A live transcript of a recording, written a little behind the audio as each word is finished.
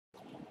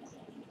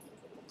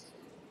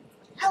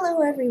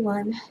Hello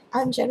everyone,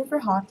 I'm Jennifer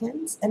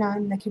Hawkins and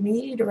I'm the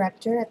Community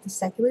Director at the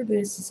Secular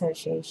Buddhist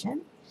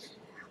Association.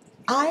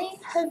 I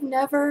have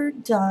never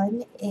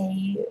done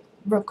a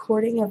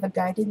recording of a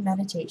guided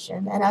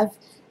meditation, and I've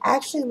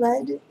actually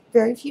led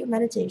very few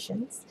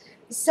meditations,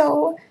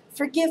 so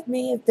forgive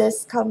me if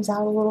this comes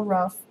out a little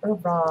rough or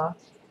raw.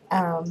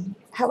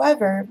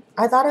 However,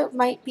 I thought it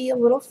might be a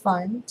little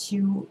fun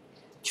to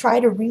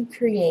try to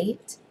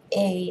recreate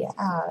a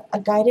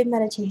guided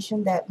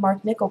meditation that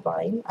Mark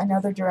Nickelbein,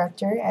 another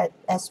director at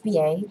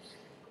SBA,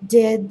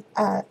 did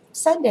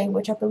Sunday,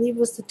 which I believe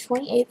was the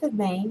 28th of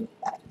May,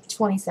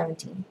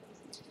 2017.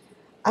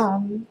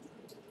 Um,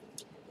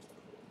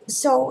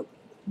 so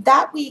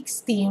that week's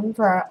theme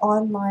for our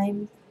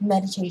online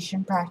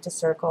meditation practice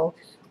circle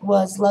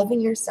was loving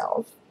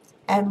yourself,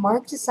 and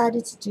Mark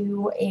decided to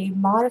do a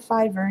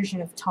modified version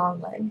of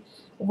Tonglen,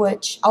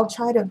 which I'll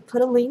try to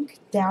put a link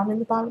down in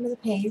the bottom of the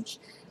page.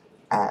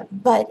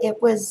 But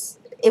it was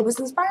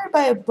inspired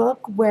by a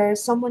book where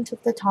someone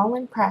took the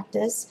Tonglen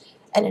practice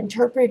and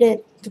interpreted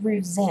it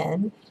through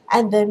Zen,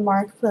 and then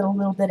Mark put a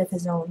little bit of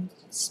his own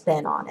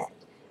spin on it.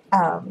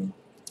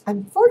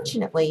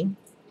 Unfortunately,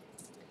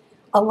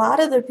 a lot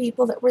of the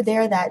people that were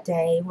there that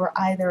day were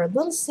either a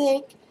little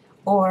sick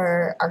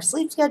or our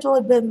sleep schedule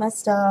had been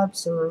messed up,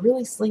 so we're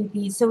really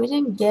sleepy, so we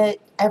didn't get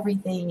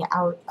everything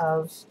out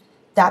of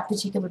that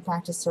particular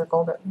practice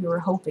circle that we were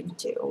hoping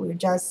to. We were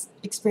just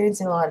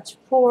experiencing a lot of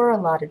torpor, a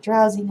lot of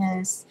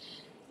drowsiness,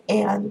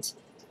 and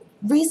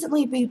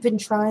recently we've been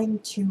trying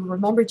to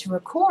remember to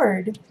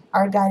record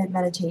our guided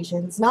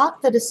meditations,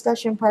 not the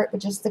discussion part,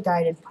 but just the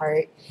guided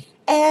part,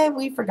 and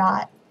we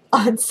forgot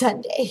on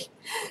Sunday.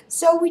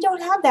 So we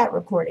don't have that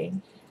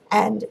recording.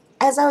 And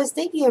as I was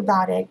thinking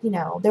about it,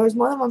 there was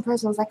more than one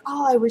person who was like,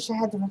 oh, I wish I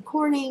had the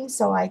recording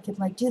so I could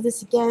do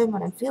this again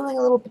when I'm feeling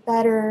a little bit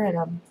better and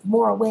I'm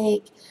more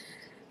awake.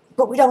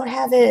 But we don't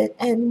have it,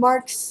 and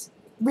Mark's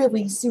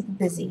really super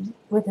busy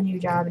with a new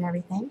job and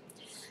everything.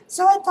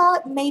 So I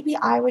thought maybe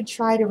I would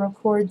try to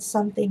record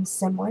something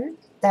similar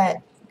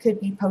that could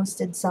be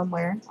posted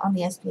somewhere on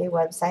the SBA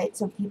website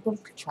so people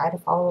could try to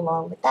follow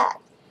along with that.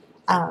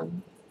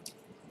 Um,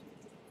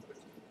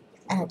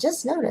 and I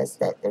just noticed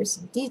that there's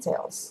some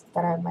details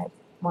that I might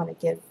want to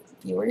give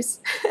viewers.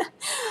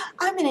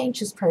 I'm an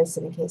anxious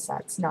person, in case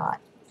that's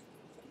not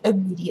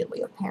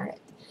immediately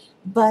apparent.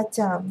 But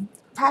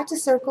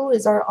Practice Circle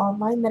is our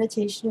online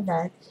meditation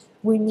event.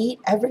 We meet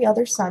every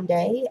other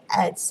Sunday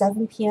at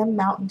 7 p.m.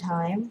 Mountain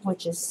Time,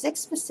 which is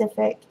 6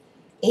 Pacific,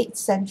 8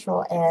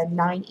 Central, and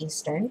 9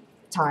 Eastern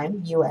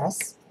Time,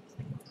 U.S.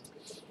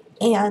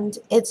 And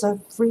it's a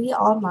free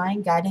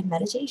online guided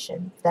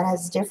meditation that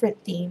has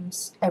different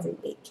themes every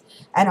week.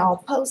 And I'll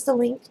post a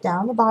link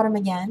down the bottom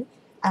again,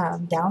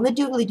 down the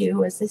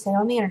doobly-doo, as they say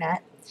on the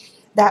internet,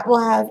 that will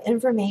have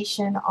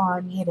information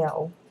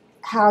on,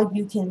 how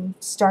you can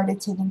start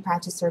attending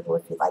Practice Circle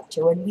if you'd like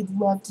to, and we'd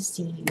love to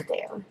see you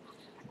there.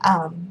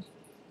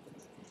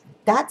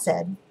 That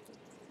said,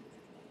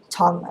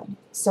 Tonglen.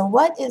 So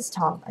what is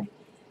Tonglen?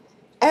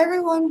 Not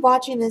everyone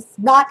watching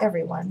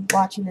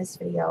this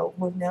video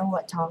will know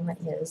what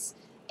Tonglen is,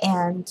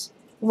 and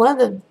one of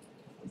the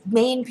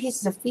main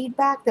pieces of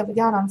feedback that we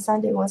got on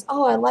Sunday was,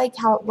 oh, I like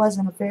how it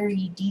wasn't a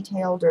very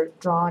detailed or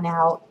drawn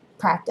out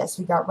practice.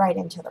 We got right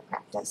into the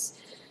practice.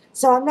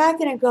 So I'm not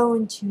going to go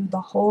into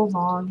the whole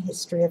long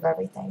history of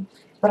everything,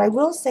 but I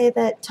will say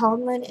that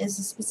Tonglen is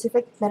a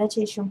specific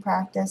meditation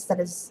practice that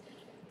is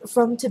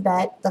from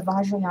Tibet, the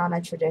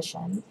Vajrayana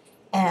tradition,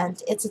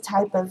 and it's a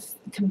type of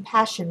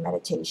compassion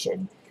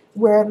meditation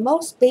where, in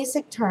most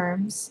basic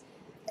terms,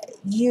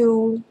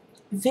 you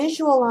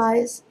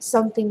visualize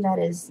something that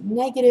is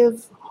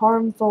negative,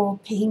 harmful,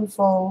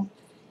 painful,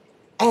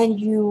 and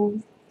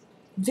you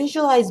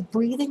visualize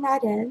breathing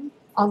that in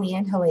on the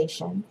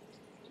inhalation,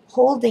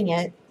 holding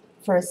it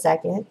for a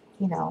second,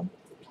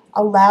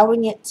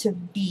 allowing it to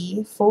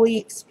be fully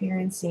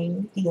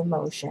experiencing the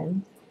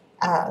emotion,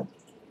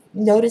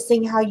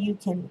 noticing how you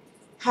can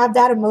have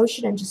that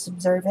emotion and just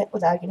observe it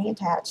without getting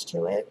attached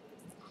to it.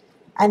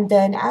 And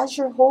then as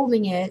you're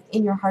holding it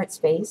in your heart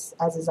space,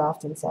 as is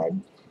often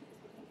said,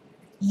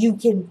 you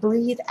can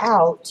breathe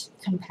out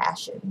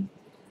compassion.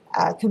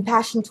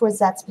 Compassion towards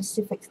that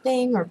specific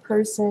thing or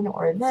person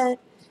or event,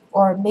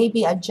 or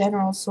maybe a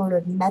general sort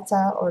of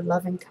metta or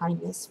loving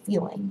kindness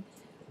feeling.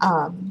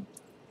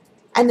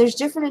 And there's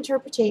different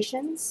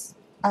interpretations.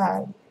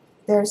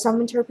 There are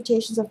some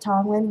interpretations of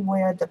Tonglen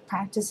where the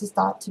practice is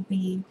thought to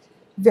be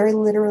very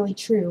literally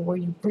true, where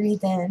you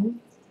breathe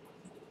in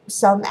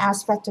some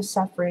aspect of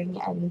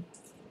suffering and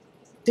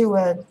through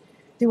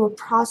a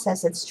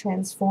process it's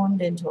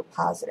transformed into a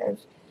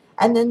positive.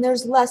 And then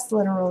there's less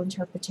literal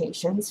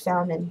interpretations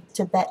found in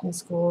Tibetan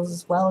schools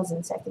as well as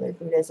in secular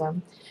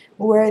Buddhism,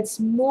 where it's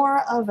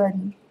more of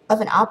an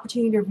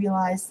opportunity to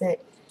realize that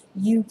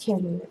you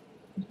can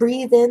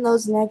breathe in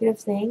those negative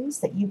things,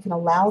 that you can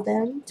allow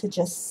them to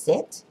just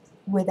sit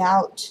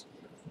without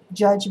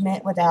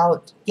judgment,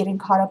 without getting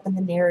caught up in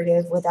the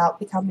narrative, without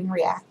becoming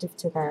reactive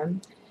to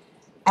them.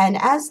 And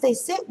as they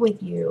sit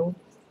with you,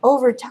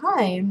 over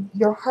time,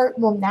 your heart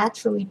will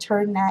naturally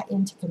turn that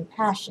into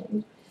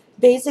compassion.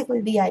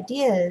 Basically, the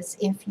idea is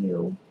if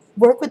you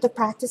work with the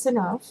practice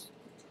enough,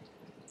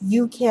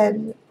 you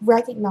can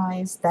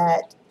recognize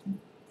that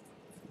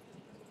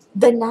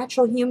the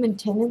natural human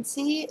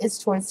tendency is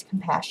towards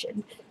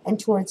compassion and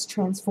towards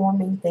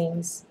transforming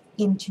things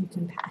into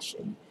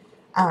compassion.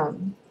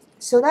 Um,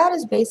 so that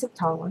is basic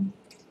Tonglen.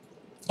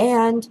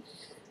 And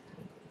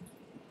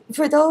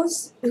for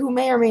those who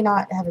may or may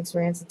not have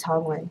experienced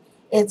Tonglen,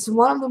 it's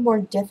one of the more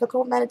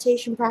difficult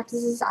meditation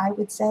practices, I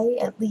would say,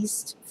 at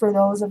least for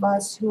those of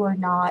us who are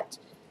not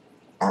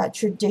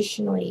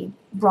traditionally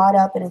brought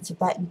up in a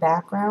Tibetan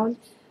background,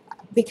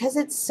 because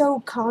it's so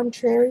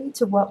contrary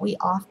to what we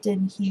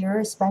often hear,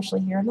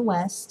 especially here in the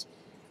West.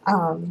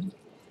 Um,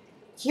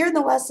 Here in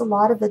the West, a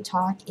lot of the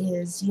talk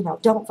is,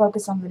 don't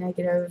focus on the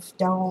negative,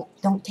 don't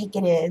take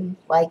it in.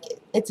 Like,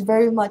 it's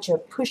very much a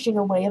pushing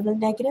away of the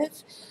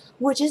negative,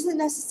 which isn't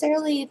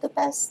necessarily the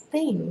best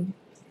thing,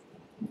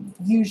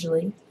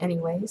 usually,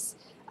 anyways.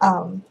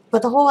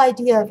 But the whole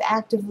idea of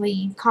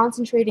actively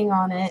concentrating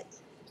on it,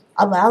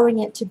 allowing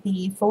it to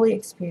be, fully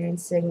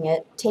experiencing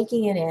it,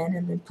 taking it in,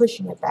 and then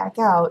pushing it back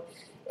out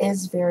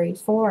is very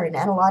foreign,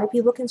 and a lot of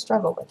people can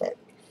struggle with it.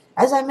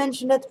 As I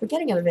mentioned at the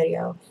beginning of the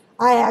video,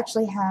 I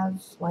actually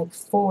have like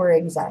 4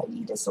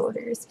 anxiety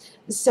disorders.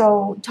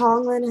 So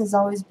Tonglen has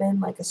always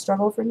been like a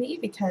struggle for me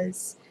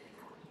because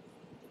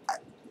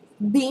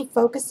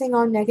focusing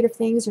on negative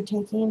things or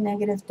taking in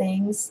negative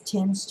things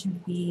tends to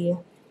be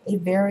a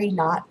very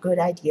not good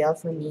idea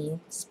for me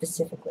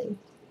specifically.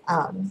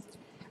 Um,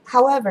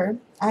 However,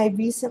 I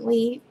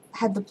recently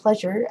had the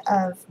pleasure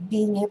of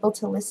being able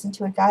to listen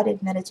to a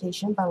guided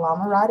meditation by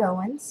Lama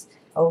Owens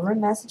over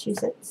in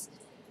Massachusetts,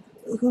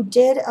 who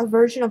did a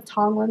version of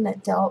Tonglen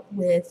that dealt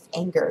with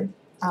anger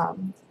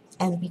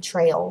and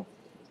betrayal.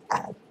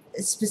 Uh,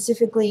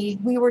 Specifically,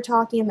 we were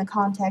talking in the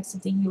context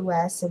of the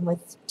U.S. and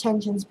with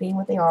tensions being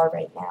what they are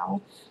right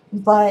now,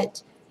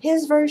 but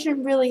his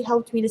version really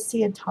helped me to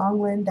see a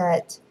Tonglen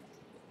that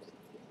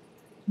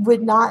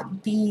would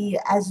not be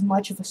as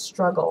much of a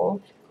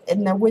struggle,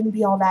 and there wouldn't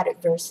be all that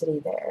adversity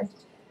there.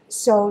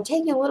 So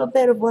taking a little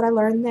bit of what I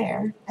learned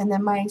there, and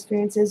then my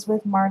experiences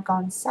with Mark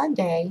on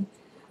Sunday,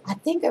 I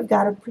think I've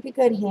got a pretty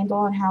good handle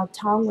on how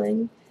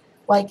Tonglen's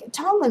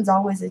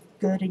always a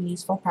good and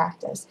useful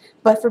practice,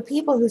 but for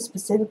people who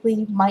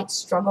specifically might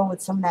struggle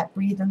with some of that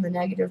breathe in the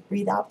negative,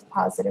 breathe out the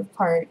positive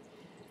part,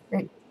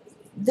 right,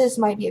 this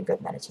might be a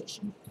good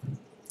meditation.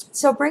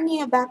 So bringing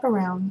it back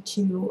around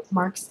to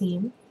Mark's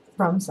theme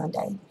from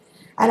Sunday.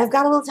 And I've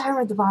got a little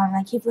timer at the bottom, and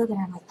I keep looking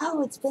at it, I'm like,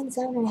 oh, it's been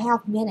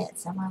 7.5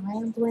 minutes. Am I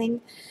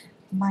rambling?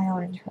 My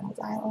own internal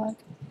dialogue.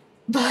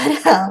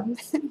 But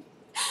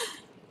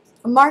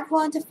Mark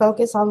wanted to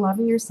focus on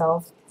loving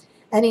yourself,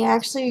 and he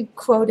actually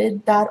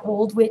quoted that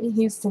old Whitney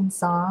Houston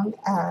song,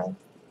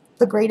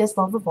 The Greatest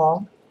Love of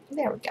All.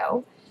 There we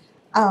go.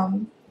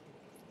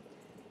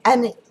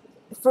 And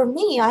for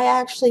me, I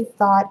actually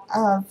thought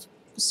of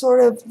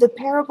sort of the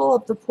parable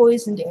of the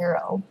poisoned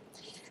arrow.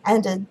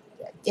 And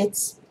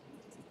it's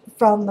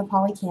from the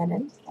Pali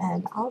Canon,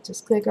 and I'll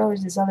just click over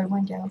to this other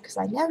window because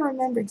I never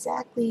remember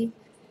exactly.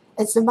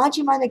 It's the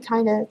Majjhima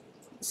Nikaya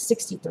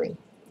 63.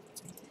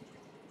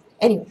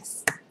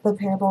 Anyways, the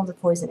parable of the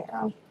poisoned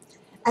arrow.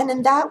 And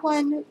in that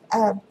one,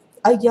 a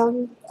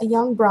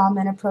young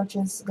Brahmin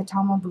approaches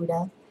Gautama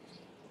Buddha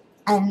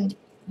and,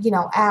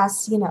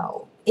 asks,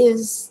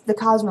 is the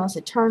cosmos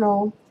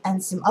eternal,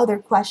 and some other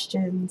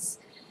questions.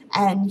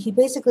 And he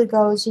basically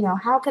goes,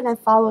 how can I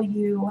follow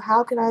you?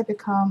 How can I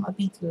become a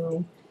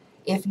bhikkhu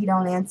if you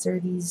don't answer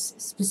these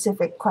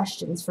specific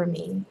questions for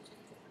me?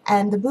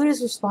 And the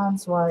Buddha's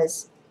response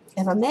was,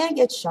 if a man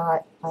gets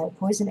shot by a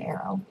poison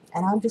arrow,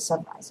 and I'm just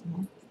summarizing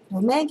it, if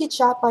a man gets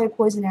shot by a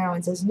poison arrow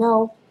and says,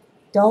 no,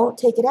 don't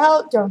take it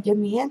out, don't give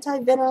me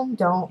anti-venom,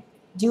 don't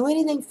do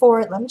anything for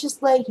it, let me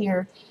just lay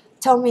here,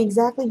 tell me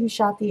exactly who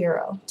shot the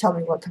arrow, tell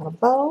me what kind of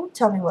bow,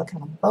 tell me what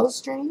kind of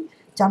bowstring,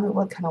 tell me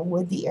what kind of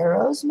wood the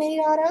arrow's made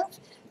out of,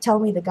 tell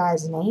me the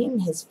guy's name,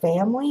 his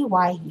family,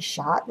 why he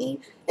shot me.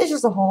 It's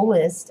just a whole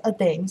list of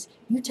things.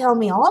 You tell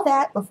me all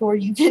that before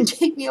you can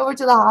take me over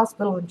to the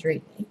hospital and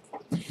treat me.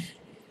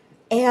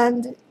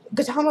 And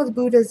Gautama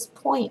Buddha's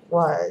point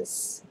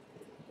was,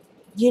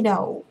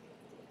 you're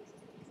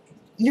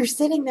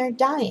sitting there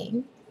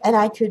dying, and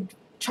I could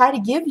try to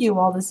give you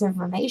all this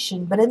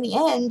information, but in the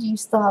end, you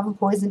still have a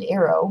poisoned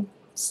arrow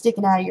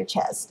sticking out of your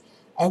chest,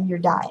 and you're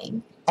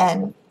dying.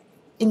 And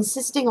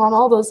insisting on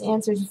all those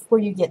answers before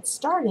you get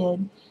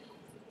started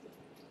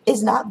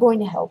is not going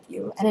to help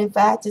you, and in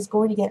fact is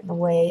going to get in the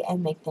way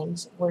and make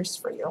things worse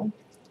for you.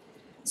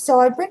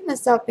 So I bring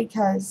this up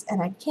because,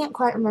 and I can't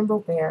quite remember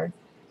where,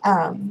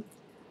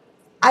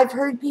 I've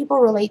heard people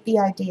relate the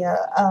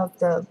idea of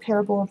the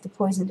parable of the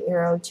poisoned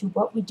arrow to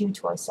what we do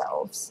to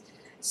ourselves.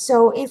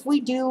 So if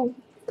we do,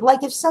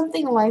 if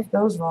something in life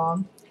goes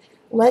wrong,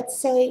 let's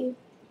say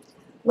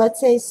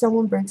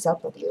someone breaks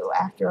up with you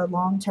after a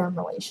long-term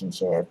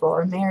relationship or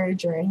a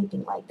marriage or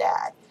anything like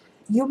that.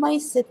 You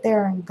might sit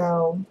there and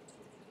go,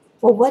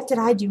 well, what did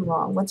I do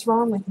wrong? What's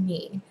wrong with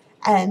me?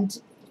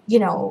 And You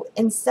know,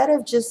 instead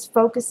of just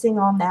focusing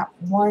on that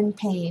one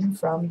pain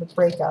from the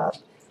breakup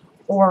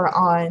or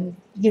on,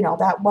 you know,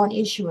 that one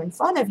issue in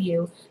front of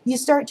you, you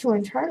start to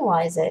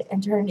internalize it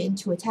and turn it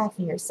into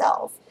attacking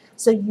yourself.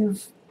 So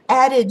you've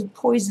added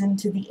poison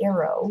to the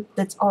arrow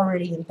that's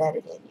already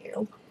embedded in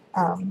you.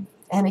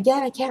 And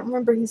again, I can't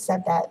remember who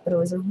said that, but it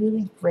was a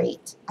really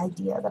great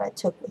idea that I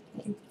took with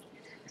me.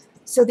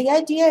 So the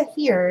idea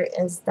here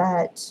is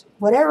that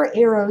whatever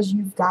arrows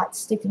you've got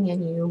sticking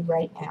in you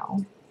right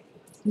now,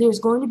 there's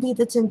going to be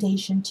the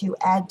temptation to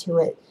add to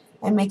it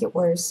and make it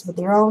worse with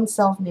your own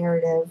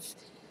self-narrative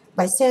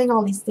by saying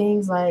all these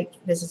things like,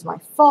 this is my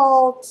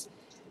fault,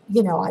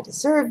 you know, I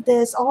deserve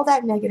this, all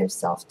that negative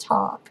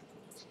self-talk.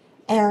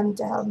 And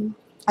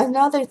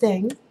another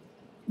thing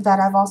that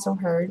I've also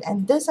heard,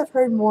 and this I've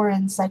heard more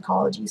in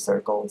psychology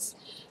circles,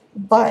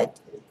 but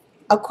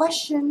a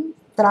question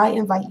that I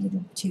invite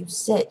you to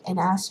sit and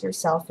ask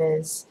yourself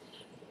is,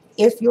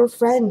 if your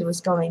friend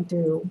was going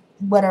through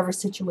whatever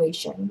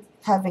situation,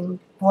 having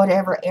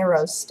whatever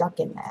arrows stuck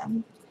in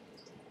them,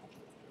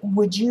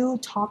 would you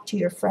talk to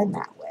your friend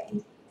that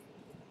way?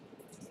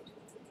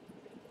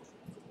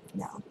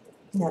 No,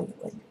 you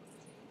wouldn't.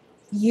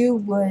 You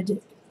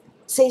would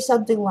say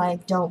something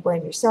like, don't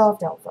blame yourself,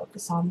 don't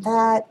focus on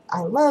that,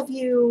 I love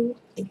you,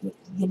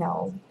 you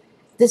know,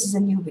 this is a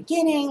new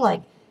beginning.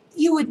 Like,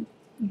 you would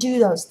do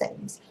those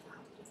things.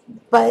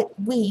 But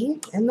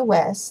we, in the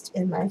West,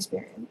 in my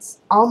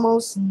experience,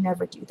 almost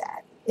never do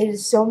that. It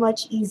is so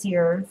much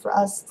easier for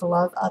us to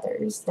love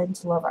others than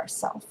to love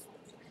ourselves.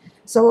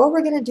 So what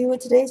we're going to do with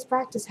today's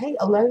practice, hey,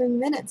 11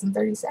 minutes and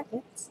 30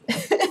 seconds,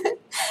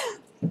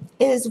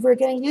 is we're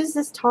going to use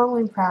this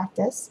Tonglen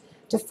practice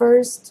to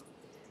first,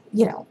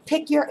 you know,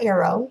 pick your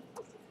arrow,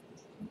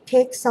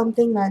 pick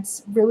something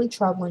that's really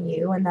troubling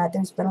you and that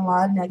there's been a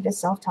lot of negative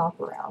self-talk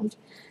around.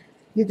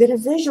 You're going to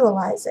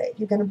visualize it.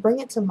 You're going to bring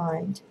it to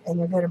mind, and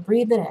you're going to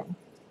breathe it in.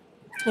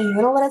 And you're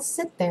going to let it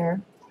sit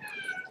there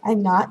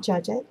and not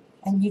judge it.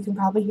 And you can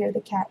probably hear the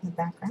cat in the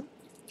background.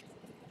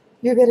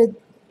 You're going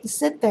to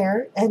sit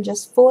there and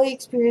just fully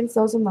experience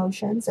those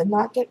emotions and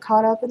not get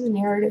caught up in the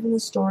narrative and the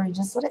story.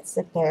 Just let it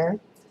sit there.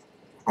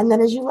 And then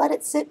as you let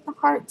it sit in the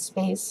heart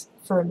space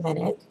for a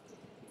minute,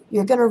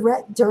 you're going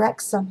to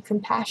direct some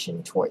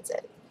compassion towards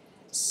it.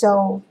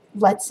 So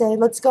let's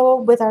go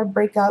with our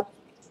breakup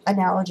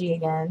analogy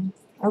again.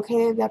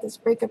 Okay, I've got this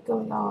breakup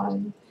going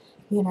on.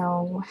 You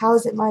know, how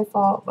is it my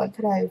fault? What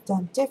could I have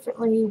done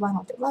differently? Why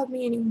don't they love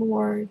me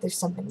anymore? There's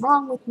something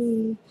wrong with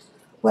me.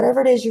 Whatever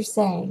it is you're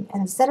saying.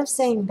 And instead of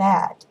saying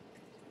that,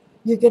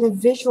 you're going to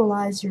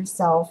visualize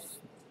yourself,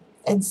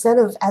 instead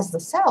of as the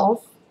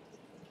self,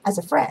 as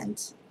a friend.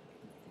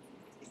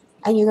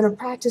 And you're going to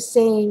practice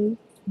saying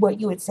what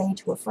you would say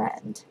to a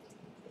friend.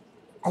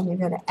 And you're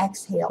going to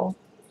exhale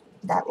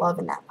that love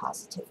and that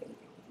positivity.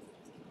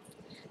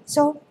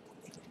 So,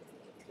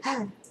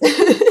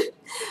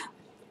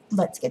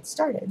 let's get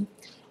started.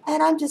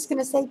 And I'm just going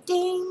to say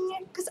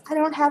ding, because I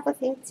don't have a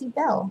fancy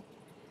bell.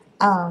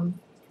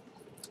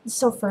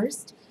 So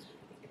first,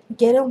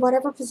 get in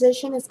whatever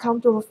position is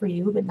comfortable for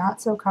you, but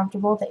not so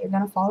comfortable that you're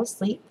going to fall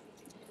asleep.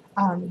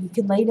 You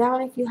can lay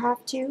down if you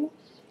have to.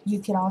 You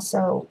can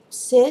also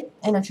sit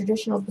in a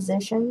traditional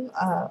position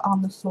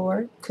on the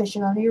floor,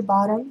 cushion under your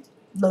bottom,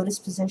 lotus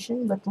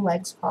position with the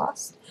legs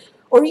crossed.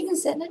 Or you can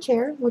sit in a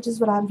chair, which is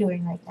what I'm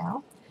doing right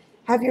now.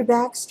 Have your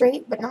back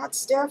straight but not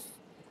stiff.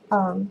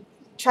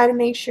 Try to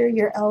make sure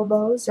your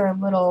elbows are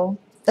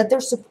that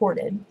they're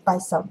supported by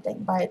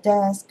something, by a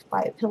desk,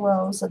 by a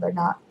pillow, so they're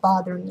not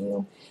bothering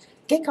you.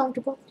 Get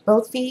comfortable,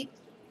 both feet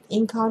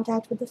in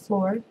contact with the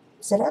floor.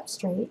 Sit up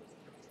straight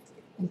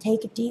and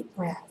take a deep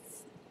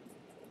breath.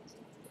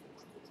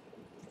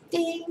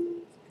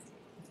 Ding!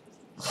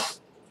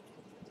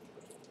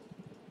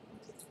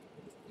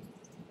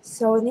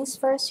 So in these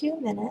first few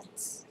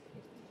minutes,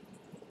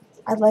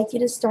 I'd like you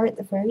to start at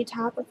the very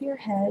top of your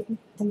head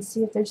and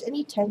see if there's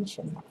any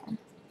tension there.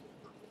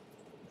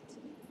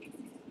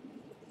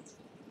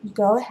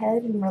 Go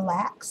ahead and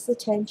relax the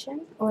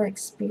tension or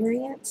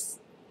experience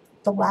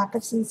the lack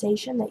of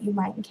sensation that you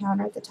might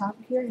encounter at the top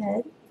of your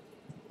head,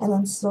 and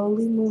then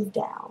slowly move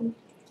down.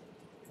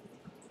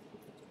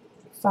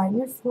 Find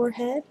your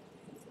forehead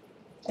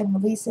and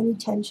release any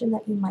tension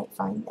that you might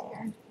find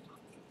there.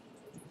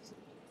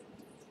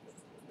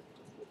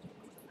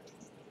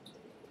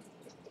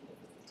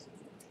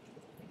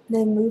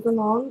 Then move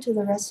along to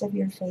the rest of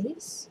your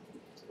face,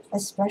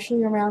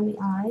 especially around the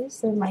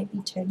eyes. There might be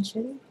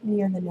tension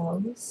near the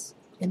nose,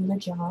 in the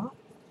jaw.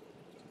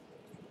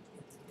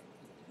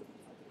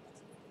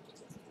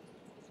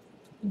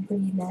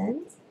 Breathe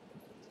in,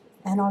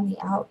 and on the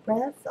out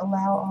breath,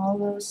 allow all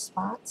those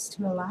spots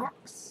to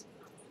relax.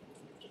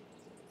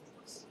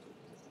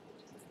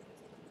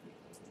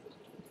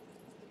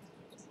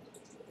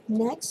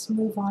 Next,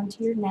 move on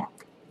to your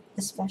neck,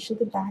 especially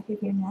the back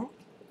of your neck.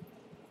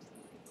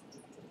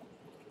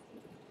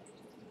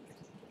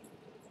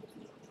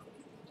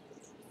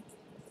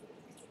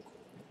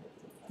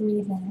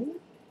 Breathe in,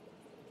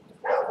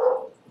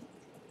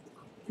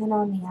 and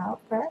on the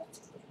out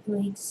breath,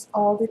 release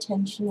all the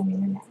tension in your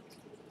neck.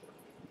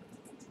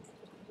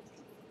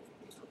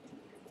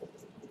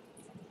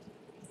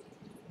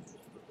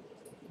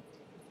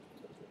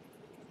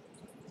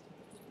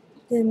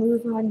 Then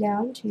move on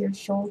down to your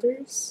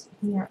shoulders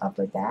and your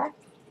upper back.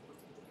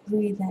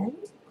 Breathe in.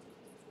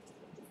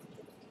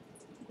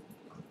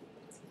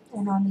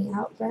 And on the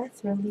out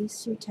breath,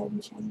 release your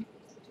tension.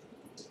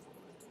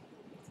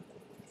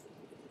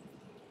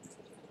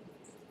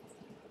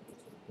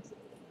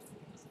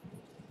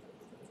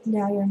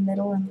 Now your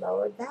middle and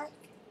lower back.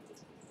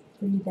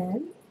 Breathe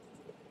in.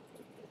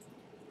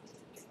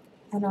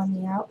 And on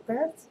the out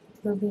breath,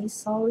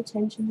 release all the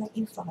tension that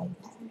you find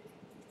there.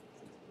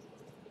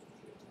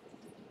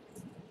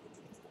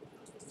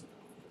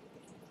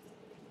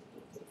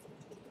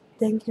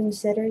 Then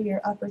consider your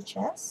upper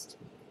chest.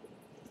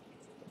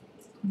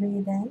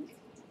 Breathe in.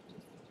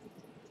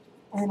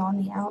 And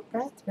on the out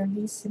breath,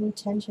 release any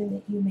tension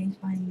that you may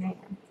find there.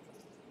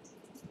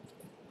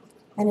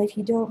 And if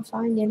you don't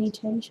find any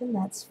tension,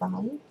 that's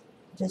fine.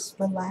 Just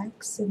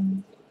relax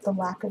in the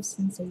lack of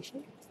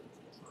sensation.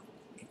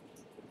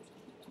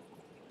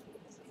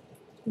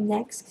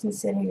 Next,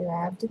 consider your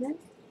abdomen.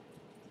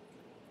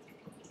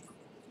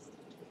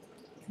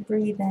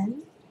 Breathe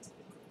in.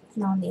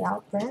 And on the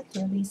out breath,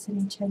 release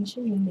any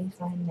tension you may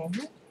find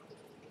there.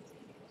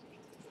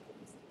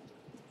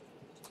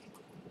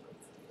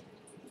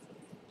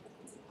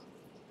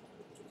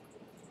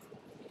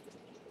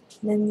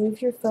 Then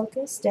move your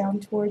focus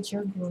down towards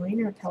your groin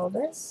or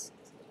pelvis.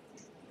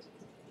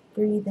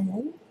 Breathe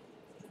in.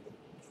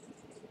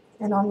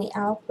 And on the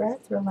out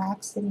breath,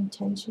 relax any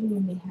tension you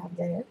may have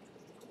there.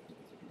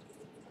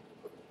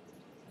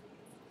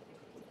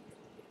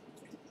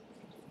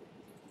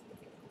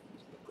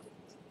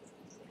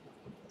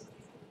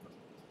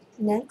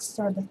 Next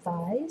are the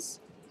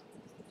thighs.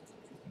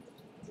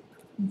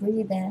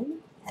 Breathe in,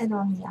 and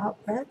on the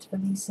out breath,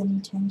 release any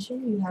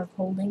tension you have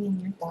holding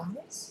in your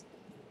thighs.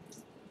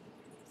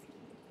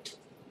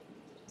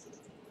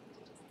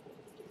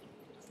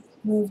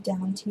 Move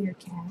down to your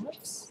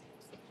calves.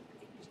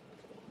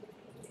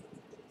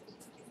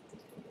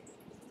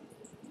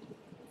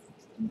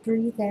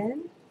 Breathe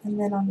in, and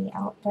then on the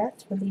out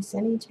breath, release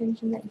any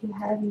tension that you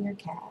have in your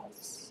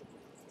calves.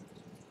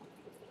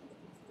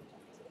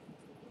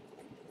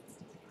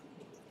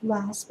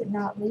 Last but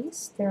not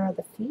least, there are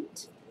the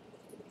feet.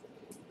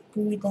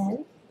 Breathe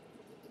in,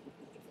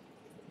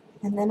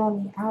 and then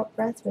on the out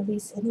breath,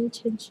 release any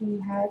tension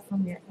you have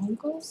from your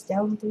ankles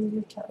down through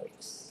your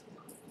toes.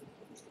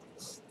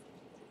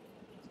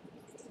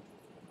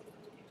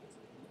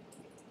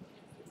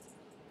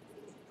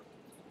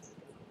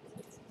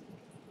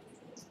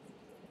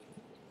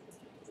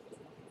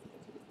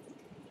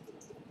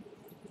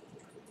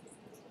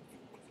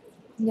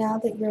 Now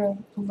that you're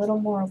a little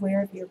more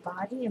aware of your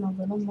body and a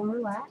little more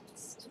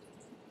relaxed,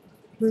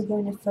 we're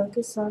going to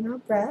focus on our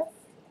breath.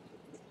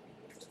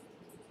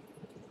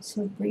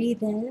 So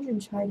breathe in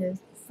and try to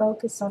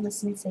focus on the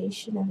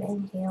sensation of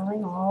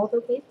inhaling all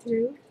the way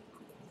through.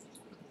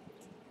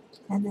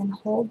 And then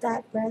hold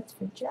that breath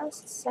for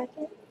just a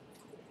second.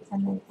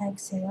 And then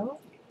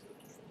exhale.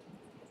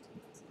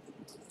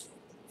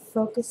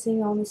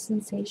 Focusing on the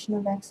sensation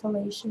of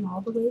exhalation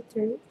all the way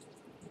through.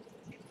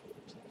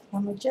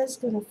 And we're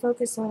just going to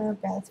focus on our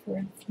breath for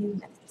a few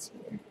minutes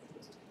here.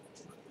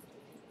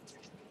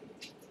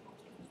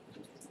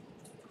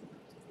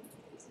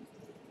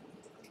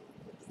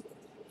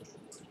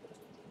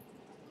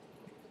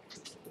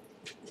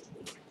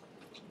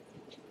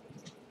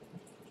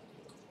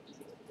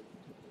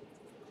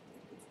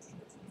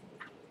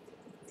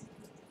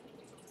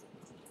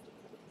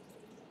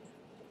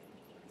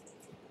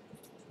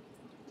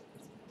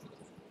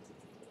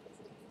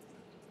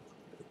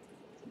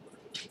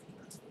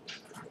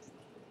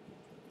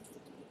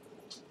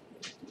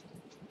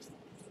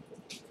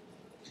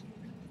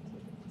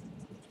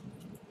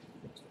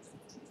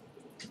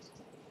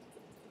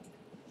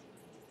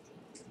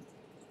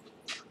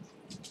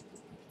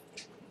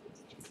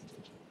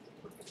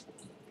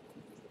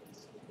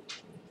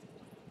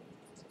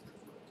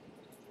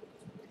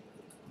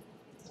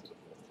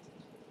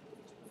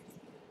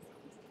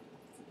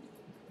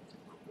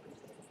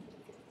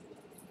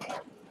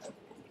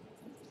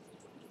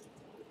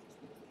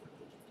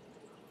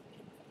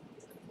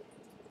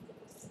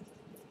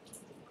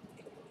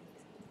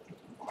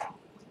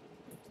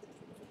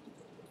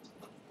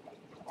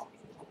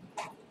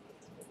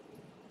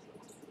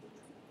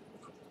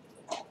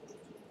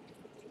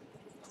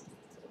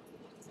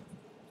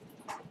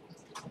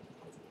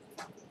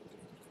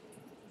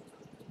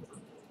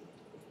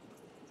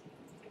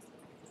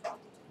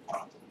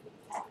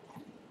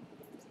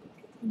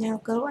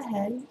 Now go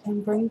ahead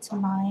and bring to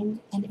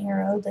mind an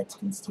arrow that's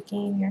been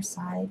sticking in your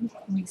side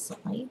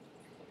recently.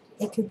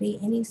 It could be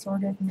any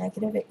sort of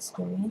negative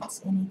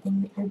experience,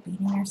 anything that you're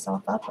beating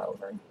yourself up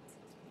over.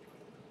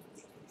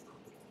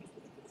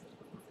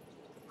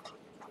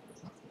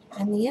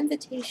 And the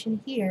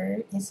invitation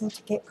here isn't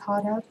to get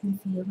caught up in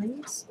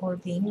feelings or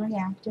being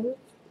reactive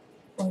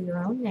or your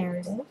own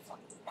narrative,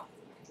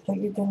 but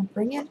you're going to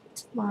bring it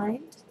to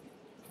mind,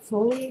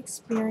 fully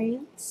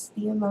experience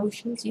the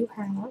emotions you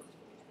have,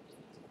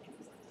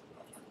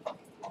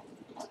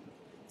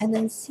 and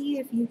then see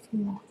if you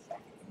can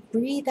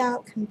breathe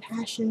out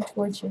compassion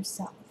towards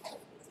yourself.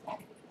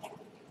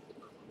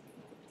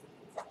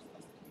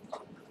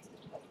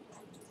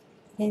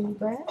 In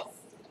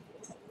breath,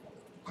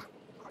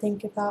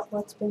 think about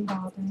what's been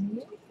bothering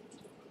you.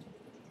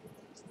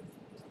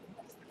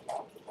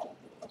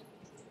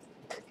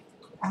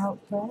 Out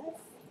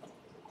breath,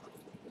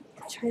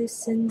 try to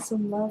send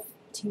some love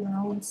to your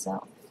own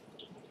self.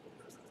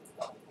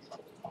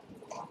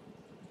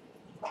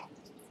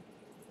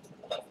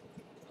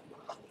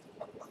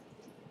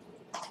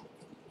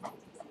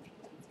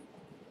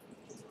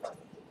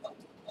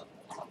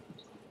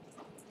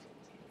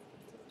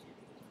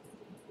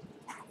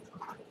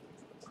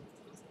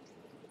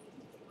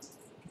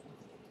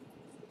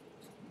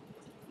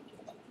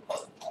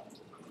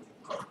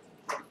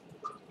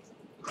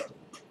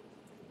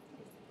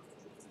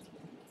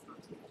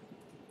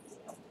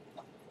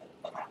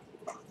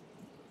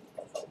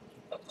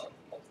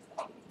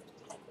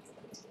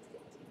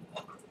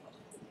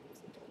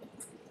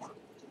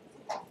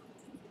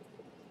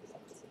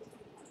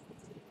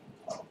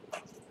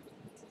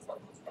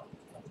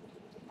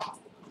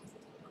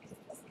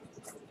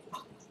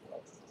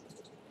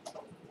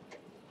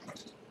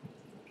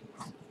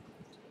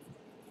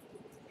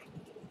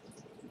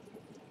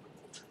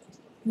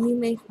 You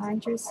may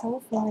find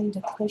yourself wanting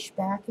to push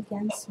back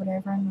against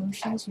whatever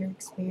emotions you're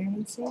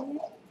experiencing,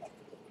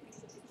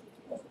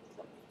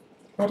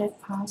 but if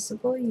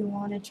possible, you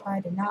want to try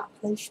to not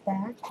push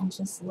back and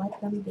just let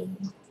them be.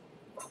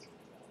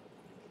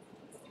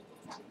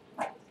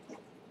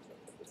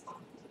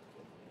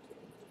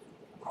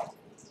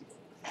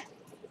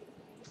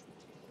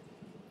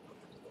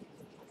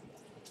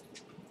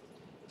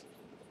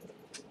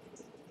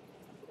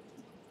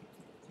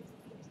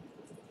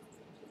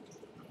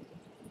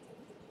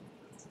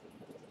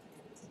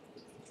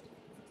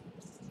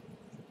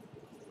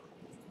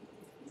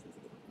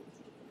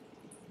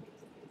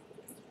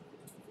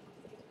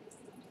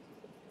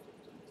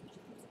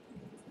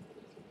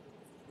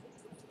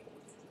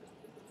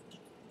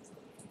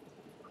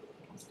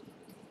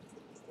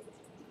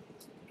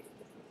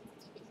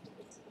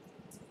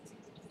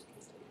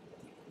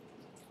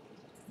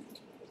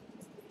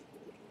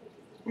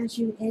 As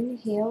you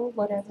inhale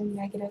whatever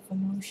negative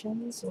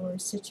emotions or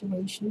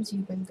situations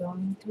you've been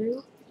going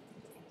through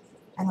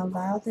and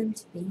allow them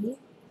to be,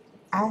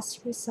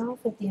 ask yourself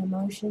if the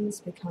emotions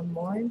become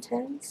more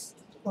intense,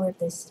 or if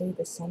they stay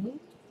the same,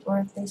 or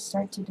if they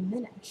start to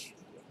diminish.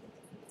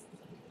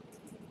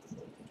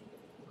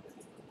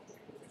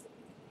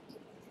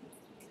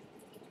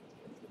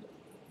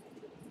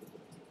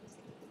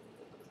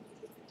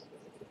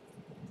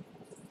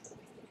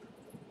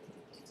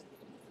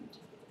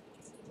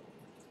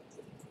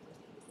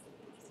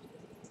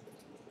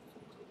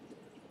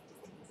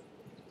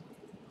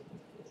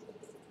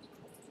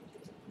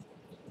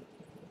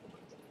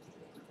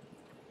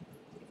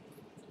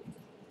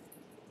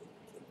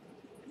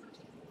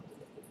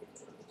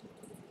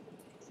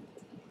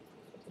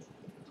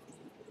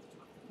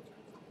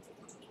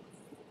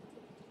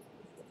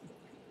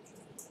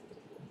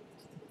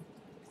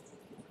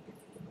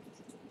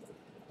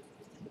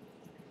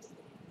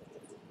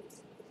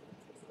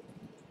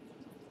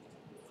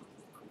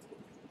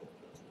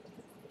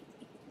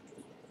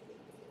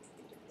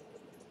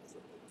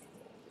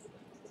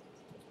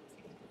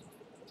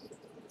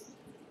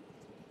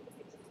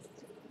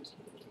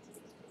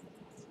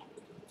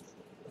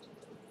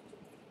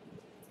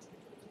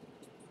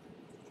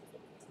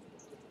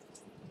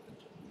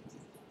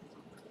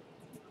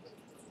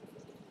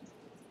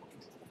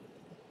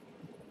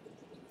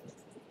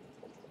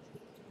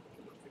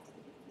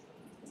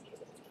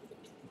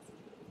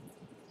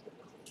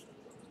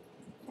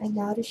 And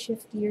now to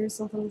shift gears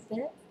a little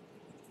bit,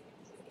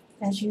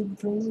 as you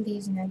bring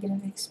these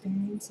negative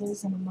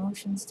experiences and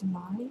emotions to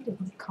mind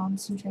and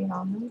concentrate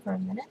on them for a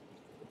minute,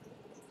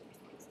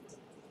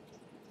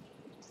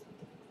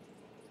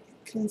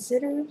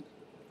 consider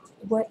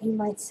what you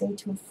might say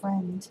to a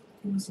friend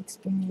who's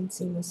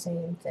experiencing the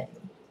same thing.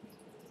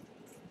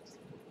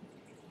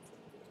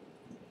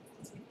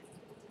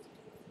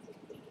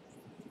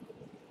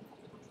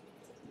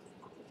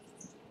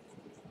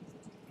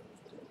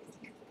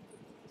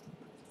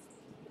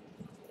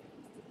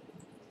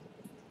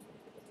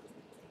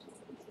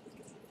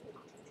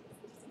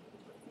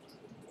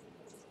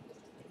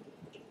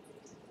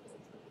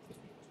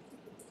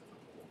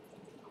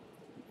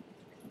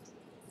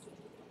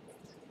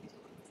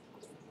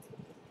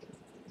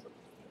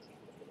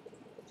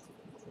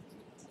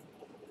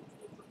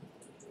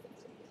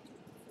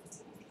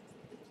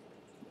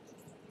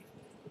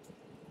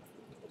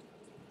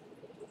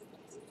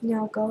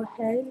 Now go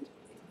ahead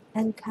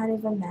and kind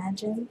of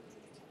imagine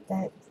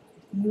that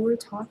you are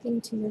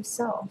talking to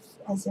yourself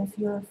as if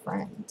you're a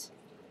friend.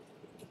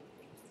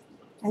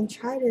 And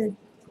try to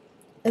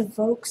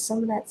evoke some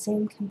of that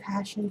same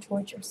compassion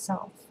towards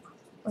yourself,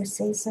 or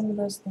say some of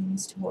those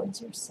things towards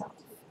yourself.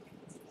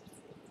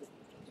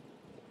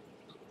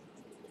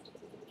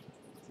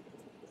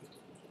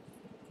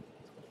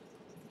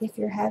 If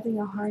you're having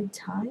a hard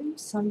time,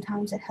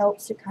 sometimes it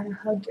helps to kind of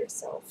hug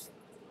yourself.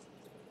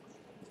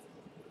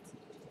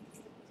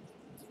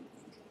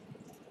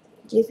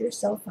 Give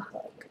yourself a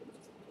hug.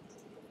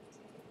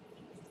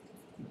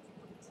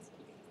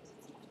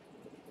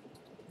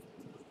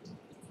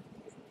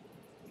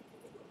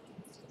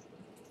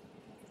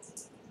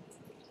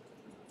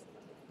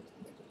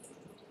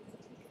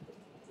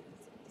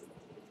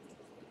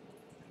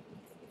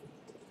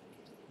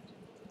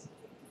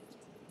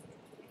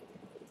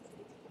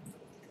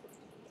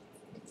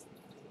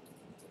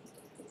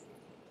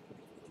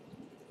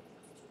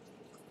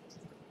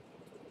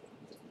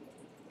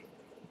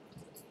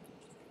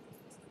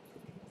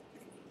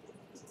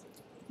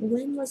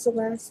 When was the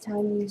last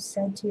time you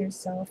said to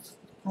yourself,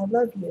 I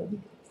love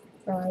you,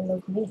 or I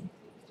love me?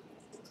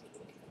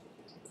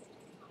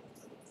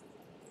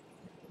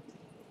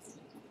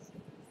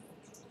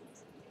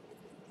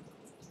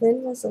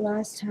 When was the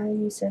last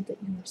time you said that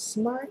you were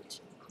smart,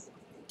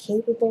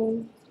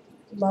 capable,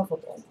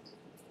 lovable?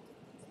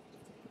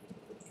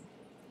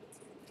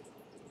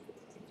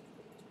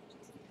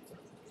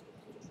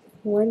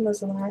 When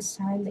was the last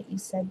time that you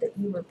said that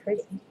you were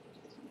pretty?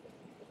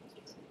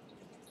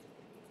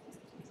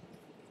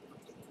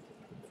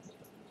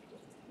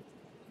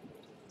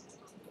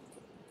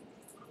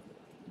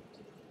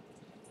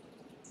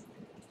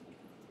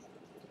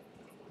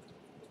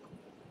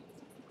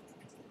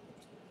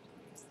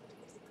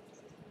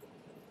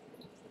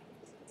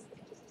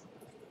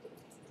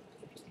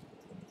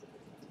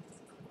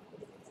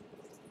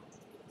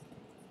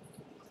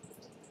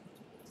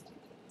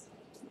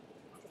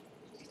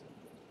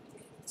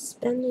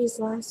 Spend these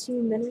last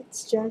few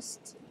minutes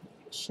just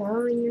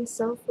showering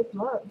yourself with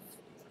love.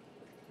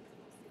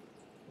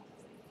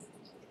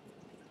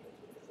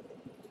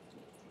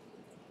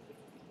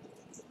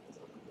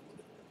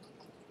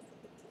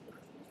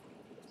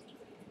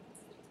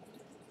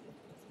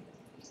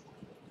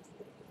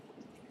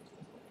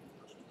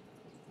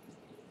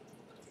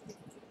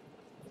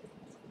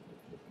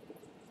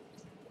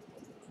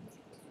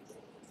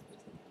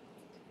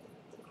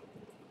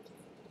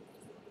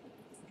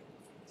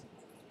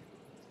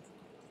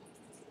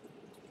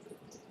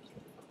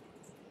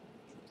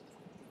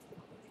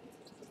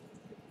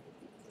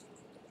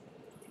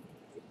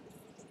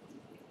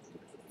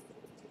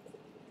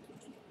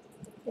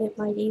 It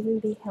might even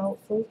be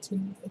helpful to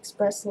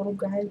express a little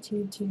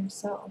gratitude to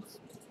yourself.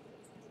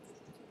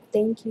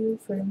 Thank you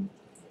for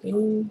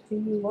being who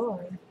you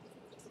are.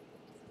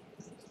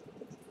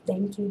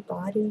 Thank you,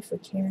 body, for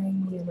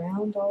carrying me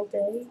around all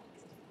day.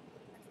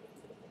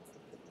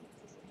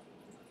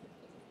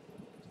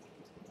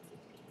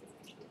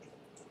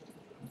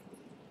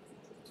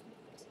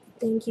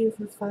 Thank you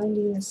for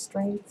finding the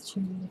strength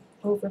to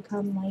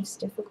overcome life's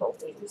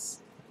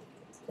difficulties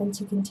and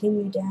to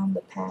continue down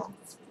the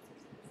path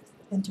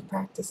and to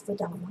practice the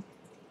Dhamma.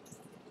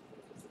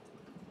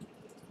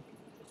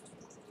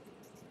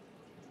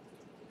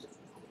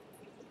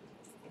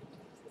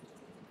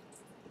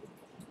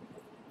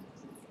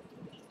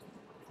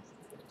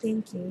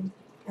 Thank you,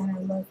 and I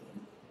love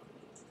you.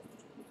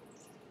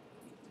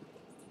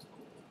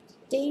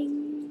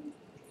 Ding!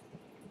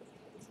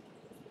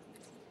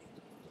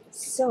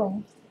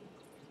 So,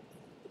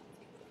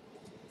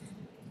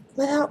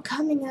 without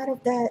coming out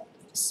of that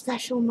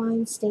special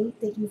mind state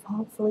that you've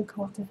hopefully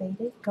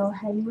cultivated, go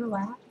ahead and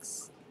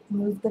relax.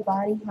 Move the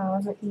body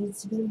however it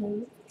needs to be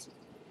moved.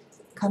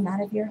 Come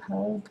out of your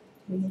hug.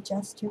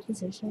 Readjust your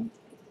position.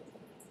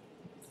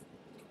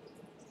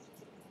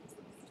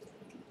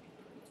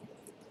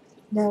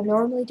 Now,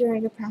 normally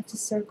during a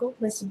practice circle,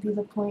 this would be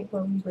the point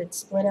where we would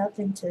split up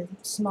into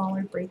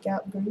smaller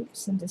breakout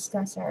groups and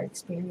discuss our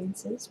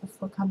experiences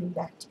before coming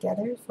back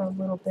together for a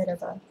little bit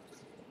of a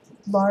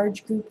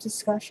large group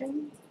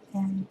discussion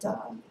and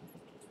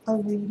a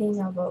reading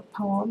of a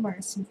poem or a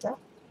sutta.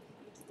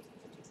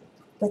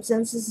 But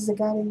since this is a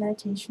guided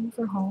meditation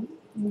for home,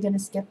 I'm going to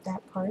skip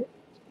that part.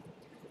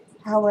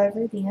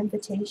 However, the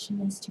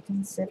invitation is to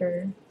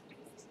consider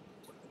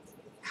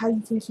how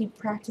you can keep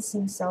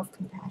practicing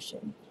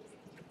self-compassion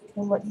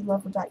and what you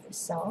love about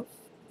yourself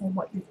and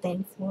what you're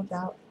thankful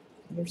about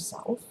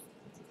yourself.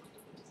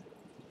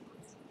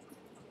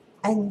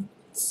 And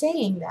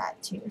saying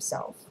that to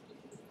yourself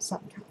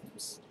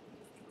sometimes.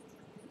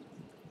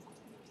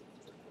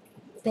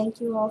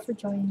 Thank you all for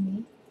joining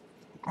me.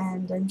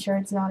 And I'm sure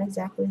it's not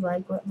exactly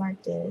like what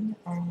Mark did.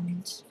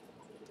 And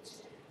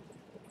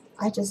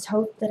I just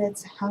hope that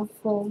it's a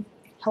helpful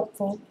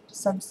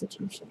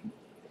substitution.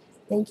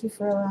 Thank you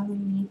for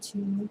allowing me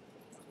to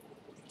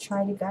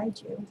try to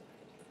guide you.